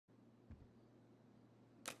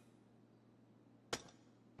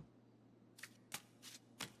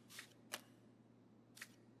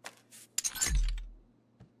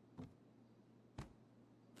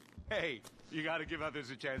Hey, you gotta give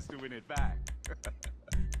others a chance to win it back.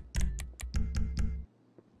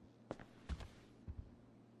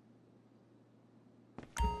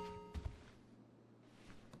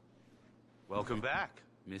 Welcome back,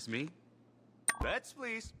 Miss Me. Bets,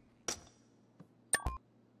 please.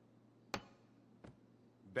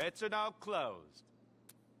 Bets are now closed.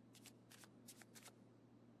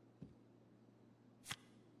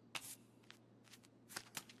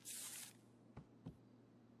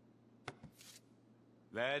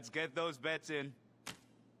 Let's get those bets in.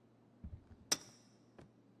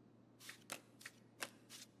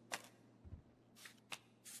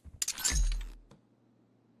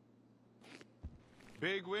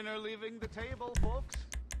 Big winner leaving the table, folks.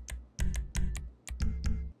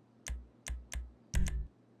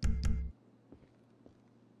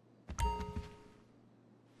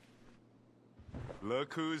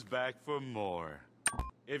 Look who's back for more.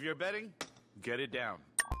 If you're betting, get it down.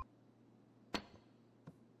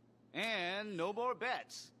 And no more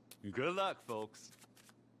bets. Good luck, folks.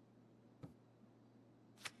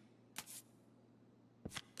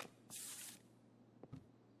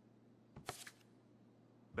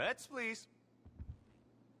 Bets, please.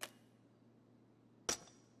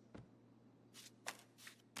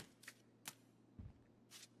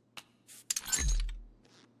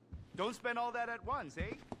 Don't spend all that at once,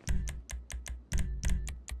 eh?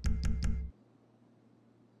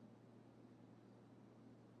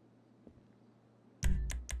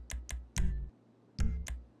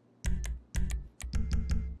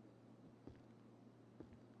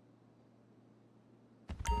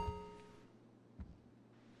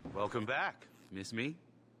 Welcome back, Miss Me.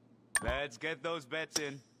 Let's get those bets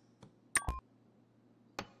in.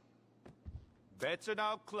 Bets are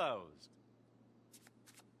now closed.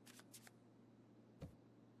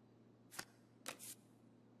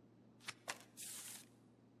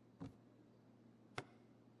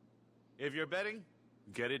 If you're betting,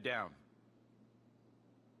 get it down.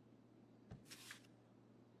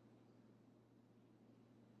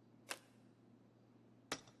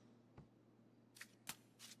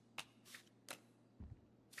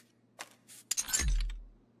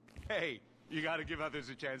 Hey, you gotta give others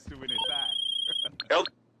a chance to win it back. Nope.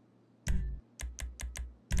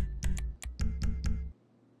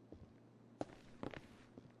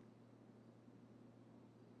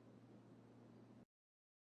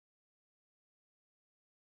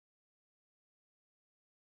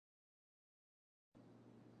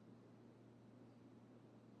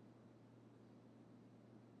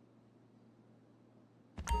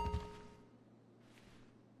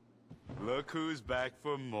 Look who's back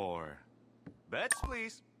for more. Bets,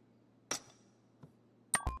 please.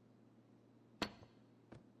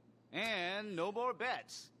 And no more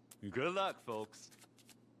bets. Good luck, folks.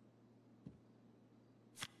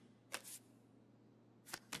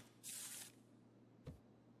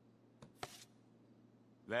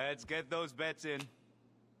 Let's get those bets in.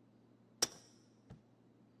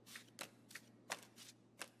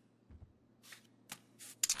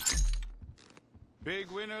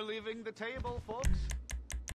 Big winner leaving the table, folks.